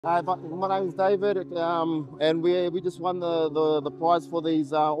Hi, my name is David, and we just won the prize for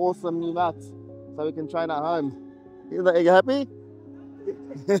these awesome new mats, so we can train at home. Are you happy?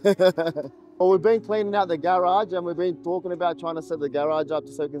 Well, we've been cleaning out the garage, and we've been talking about trying to set the garage up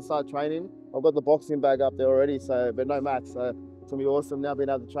so we can start training. I've got the boxing bag up there already, so but no mats, so it's gonna be awesome now being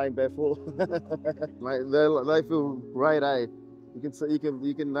able to train barefoot. Mate, they feel great, eh? You can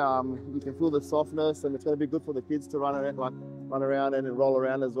feel the softness, and it's gonna be good for the kids to run around and roll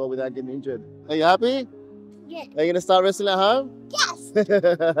around as well without getting injured. Are you happy? Yeah. Are you gonna start wrestling at home? Yes.